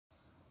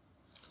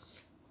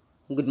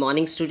Good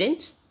morning,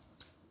 students.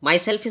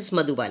 Myself is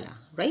Madhu,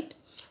 right?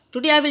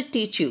 Today I will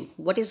teach you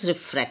what is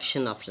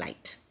refraction of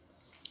light.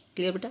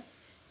 Clear, beta?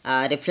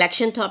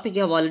 Reflection topic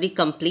you have already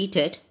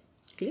completed.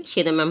 Clear?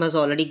 Sheena ma'am has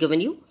already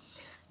given you.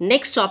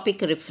 Next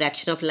topic,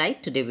 refraction of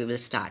light. Today we will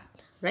start,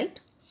 right?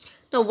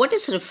 Now, what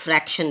is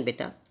refraction,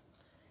 beta?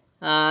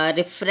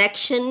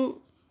 Refraction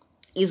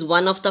is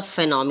one of the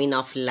phenomena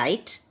of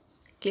light.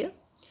 Clear?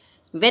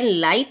 When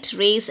light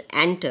rays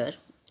enter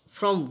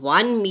from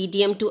one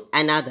medium to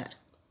another.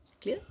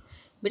 Clear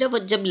बेटा वो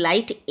जब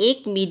light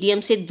एक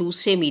medium से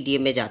दूसरे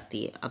medium में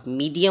जाती है. अब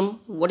medium,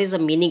 what is the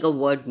meaning of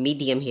word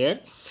medium here?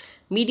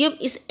 Medium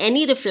is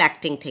any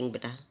reflecting thing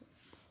बेटा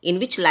in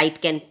which light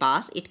can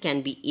pass. It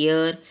can be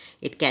air,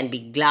 it can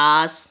be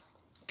glass,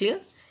 clear?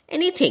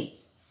 Anything.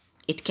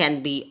 It can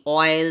be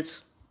oils,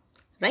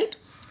 right?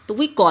 So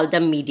we call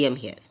them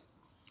medium here.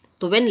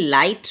 So when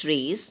light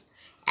rays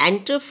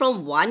enter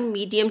from one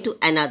medium to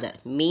another,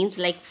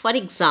 means like for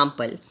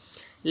example,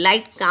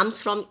 light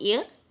comes from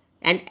air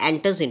and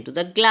enters into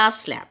the glass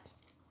slab.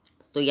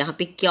 तो यहाँ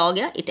पे क्या हो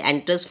गया? It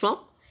enters from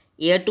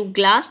air to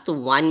glass, to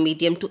one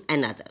medium to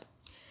another.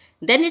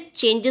 Then it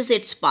changes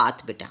its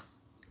path, beta.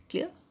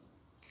 Clear?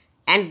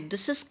 And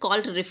this is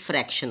called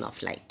refraction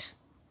of light.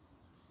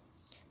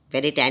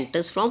 When it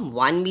enters from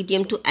one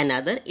medium to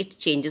another, it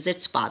changes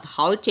its path.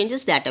 How it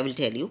changes, that I will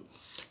tell you.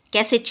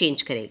 कैसे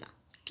change करेगा?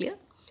 Clear?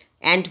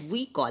 And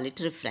we call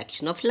it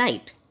refraction of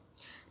light.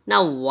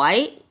 Now, why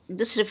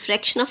this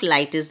refraction of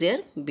light is there?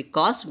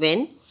 Because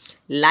when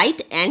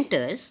light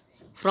enters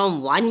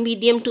from one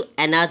medium to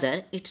another,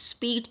 its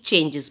speed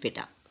changes,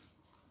 beta.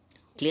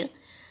 Clear?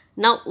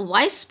 Now,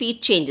 why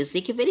speed changes?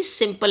 देखिए, very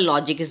simple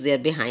logic is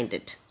there behind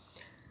it.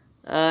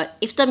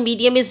 If the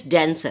medium is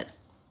denser,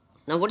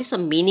 now what is the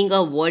meaning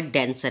of word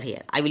denser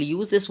here? I will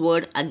use this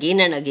word again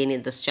and again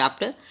in this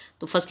chapter.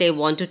 So firstly, I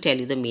want to tell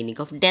you the meaning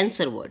of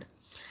denser word.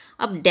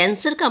 अब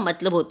denser का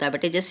मतलब होता है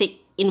बेटे, जैसे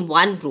in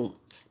one room,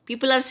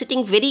 people are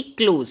sitting very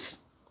close.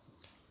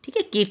 ठीक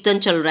है, कीर्तन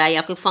चल रहा है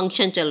या कोई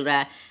फंक्शन चल रहा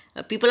है,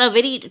 people are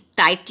very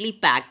tightly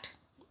packed.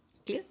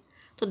 Clear?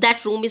 तो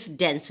that room is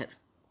denser.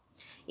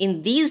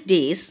 In these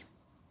days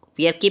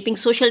we are keeping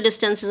social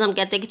distances. हम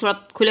कहते हैं कि थोड़ा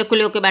खुले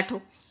खुले होकर बैठो.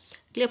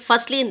 Clear?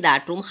 Firstly in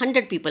that room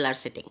 100 people are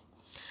sitting,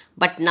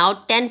 but now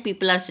 10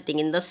 people are sitting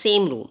in the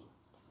same room.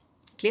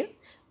 Clear?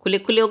 खुले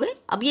खुले हो गए.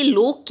 अब ये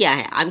लोग क्या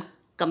है? I am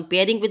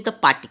comparing with the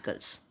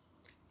particles.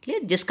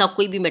 Clear? जिसका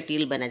कोई भी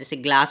मटेरियल बना है, जैसे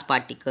ग्लास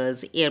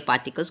पार्टिकल्स, एयर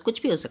पार्टिकल्स,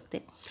 कुछ भी हो सकते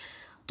हैं.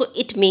 So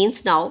it means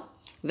now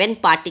when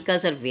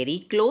particles are very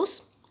close,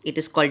 it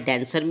is called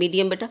denser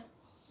medium, beta.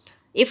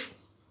 If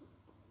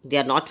they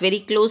are not very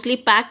closely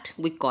packed,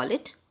 we call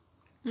it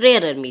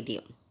rarer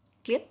medium.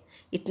 Clear?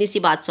 इतनी सी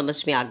बात समझ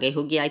में आ गई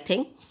होगी, I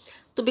think.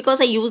 तो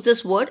because I use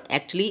this word,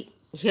 actually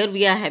here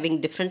we are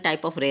having different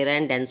type of rarer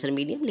and denser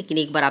medium. लेकिन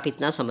एक बार आप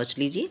इतना समझ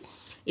लीजिए,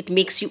 it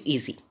makes you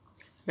easy,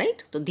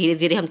 right? तो धीरे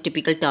धीरे हम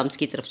typical terms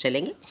की तरफ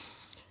चलेंगे.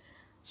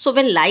 So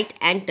when light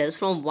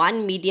enters from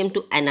one medium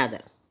to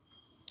another,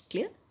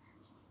 clear?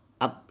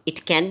 It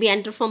can be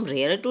entered from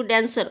rarer to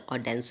denser or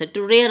denser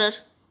to rarer.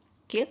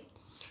 Clear?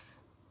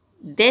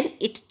 Then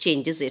it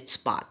changes its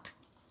path.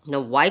 Now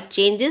why it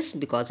changes?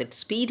 Because its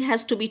speed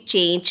has to be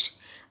changed.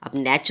 अब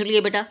naturally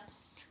beta,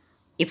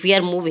 if we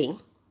are moving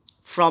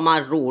from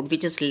our road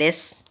which is less,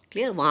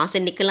 clear, वहाँ से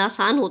निकलना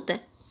आसान होता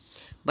है.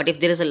 But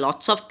if there is a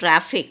lots of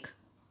traffic,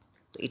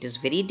 तो it is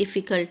very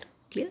difficult.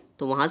 Clear?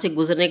 तो वहाँ से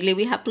गुजरने के लिए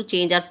we have to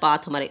change our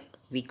path. हमारे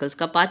vehicles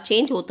का path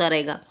change होता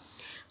रहेगा.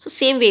 So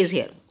same ways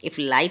here, if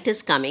light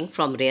is coming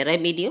from rarer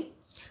medium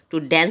to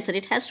denser,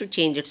 it has to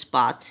change its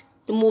path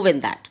to move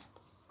in that.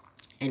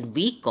 And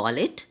we call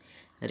it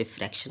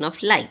refraction of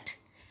light.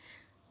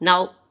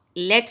 Now,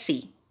 let's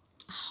see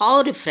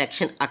how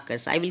refraction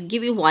occurs. I will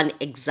give you one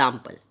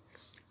example.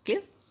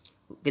 Clear?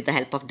 With the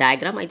help of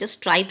diagram, I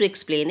just try to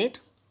explain it,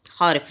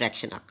 how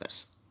refraction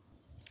occurs.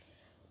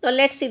 Now,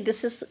 let's see,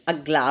 this is a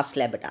glass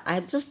slab. I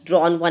have just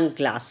drawn one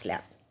glass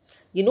slab.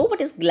 You know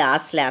what is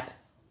glass slab?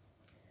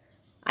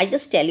 I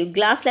just tell you,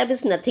 glass slab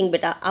is nothing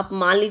बेटा. आप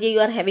मान लीजिए you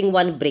are having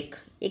one brick,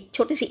 एक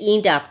छोटी सी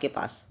ईंट है आपके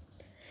पास,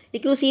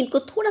 लेकिन उस ईंट को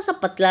थोड़ा सा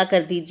पतला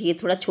कर दीजिए,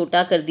 थोड़ा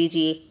छोटा कर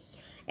दीजिए,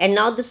 and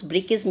now this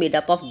brick is made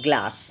up of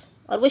glass,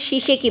 और वो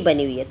शीशे की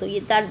बनी हुई है, तो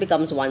ये that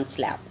becomes one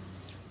slab.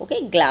 Okay,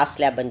 glass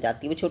slab बन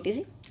जाती है वो छोटी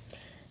सी.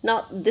 Now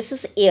this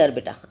is air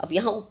बेटा. अब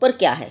यहाँ ऊपर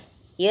क्या है?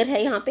 Air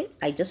है यहाँ पे.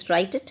 I just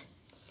write it.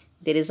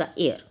 There is a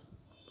air.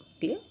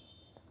 Clear?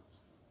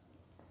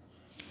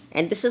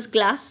 And this is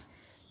glass.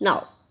 Now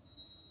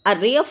a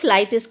ray of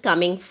light is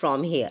coming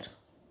from here.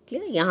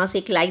 Clear? यहाँ से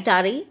एक light आ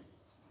रही है,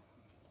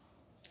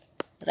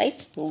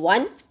 right?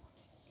 One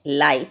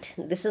light,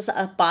 this is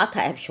a path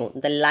I have shown.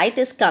 The light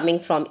is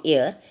coming from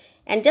air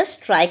and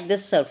just strike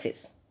this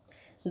surface.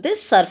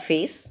 This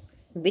surface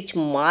which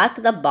mark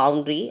the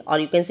boundary, or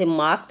you can say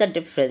mark the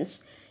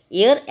difference,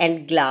 air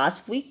and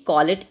glass, we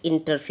call it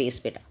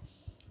interface beta.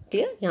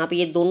 Clear? यहाँ पे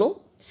ये दोनों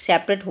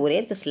separate हो रहे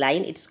हैं. This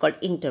line, it is called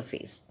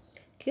interface.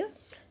 Clear?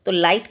 तो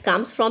light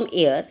comes from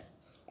air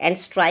and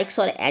strikes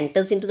or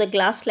enters into the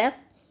glass slab,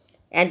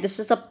 and this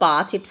is the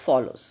path it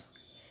follows.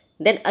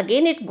 then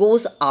again it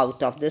goes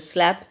out of this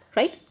slab,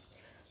 right?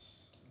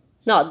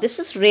 Now this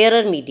is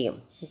rarer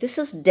medium, this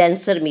is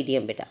denser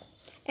medium beta,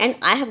 and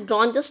I have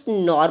drawn just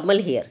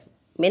normal here.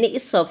 मैंने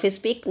इस surface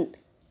पे एक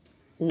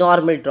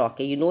normal draw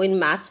किया. You know in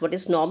maths what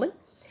is normal?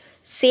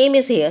 Same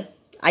is here.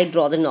 I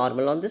draw the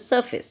normal on this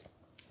surface.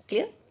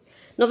 Clear?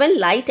 Now when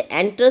light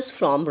enters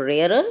from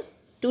rarer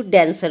to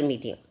denser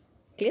medium,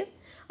 clear?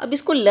 अब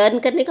इसको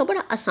learn करने का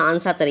बड़ा आसान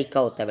सा तरीका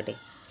होता है बेटे.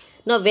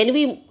 Now when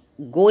we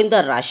go in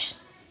the rush,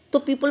 तो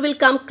people will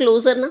come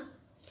closer ना.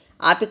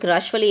 आप एक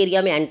रश वाले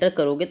एरिया में एंटर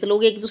करोगे तो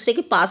लोग एक दूसरे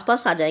के पास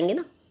पास आ जाएंगे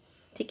ना.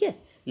 ठीक है,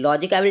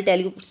 logic I will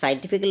tell you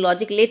scientific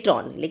logic later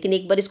on, लेकिन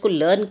एक बार इसको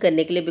लर्न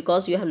करने के लिए,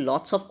 because you have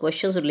lots of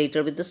questions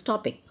related with this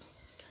topic.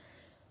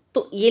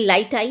 तो ये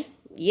लाइट आई,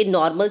 ये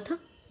नॉर्मल था,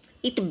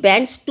 इट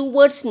बेंड्स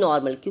टूवर्ड्स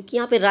नॉर्मल, क्योंकि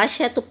यहाँ पे रश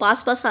है तो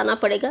पास पास आना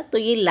पड़ेगा. तो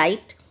ये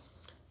लाइट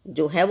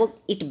जो है वो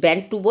इट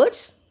बेंड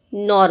टूवर्ड्स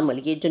नॉर्मल,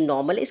 ये जो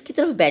नॉर्मल है इसकी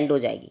तरफ बेंड हो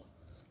जाएगी.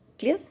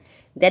 क्लियर?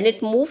 देन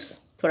इट मूव्स,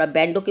 थोड़ा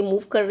बेंड होके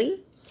मूव कर रही है.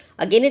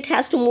 Again it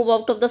has to move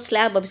out of the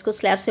slab. अब इसको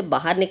स्लैब से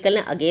बाहर निकलना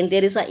है. Again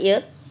there is a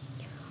air.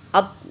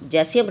 अब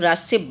जैसे हम रश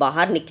से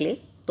बाहर निकले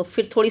तो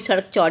फिर थोड़ी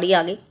सड़क चौड़ी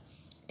आ गई.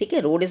 ठीक है,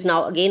 road is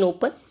now again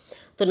open.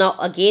 तो now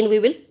again we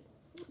will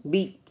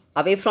be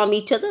away from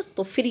each other.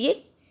 तो फिर ये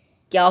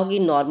क्या होगी,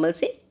 नॉर्मल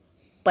से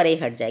परे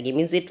हट जाएगी,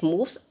 means it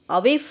moves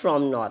away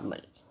from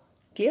normal.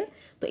 Clear?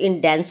 तो in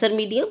denser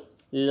medium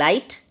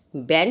light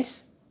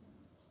bends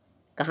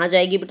कहाँ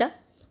जाएगी बेटा?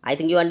 I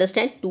think you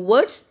understand,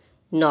 towards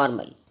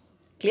normal.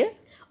 Clear?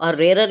 और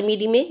रेयर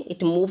मीडियम में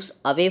it moves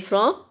away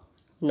from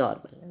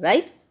normal.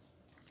 Right?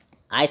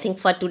 I think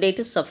for today it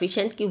is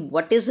sufficient कि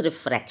what is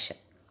refraction.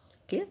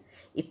 Clear?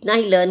 इतना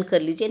ही learn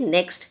कर लीजिए.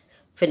 Next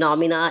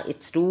phenomena,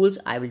 its rules,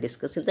 I will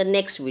discuss in the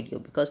next video,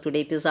 because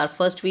today it is our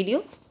first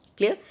video.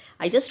 Clear?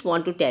 I just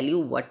want to tell you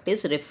what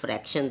is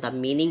refraction, the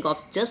meaning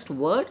of just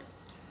word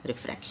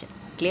refraction.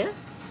 Clear?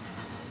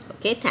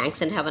 Okay,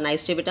 thanks and have a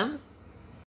nice day beta.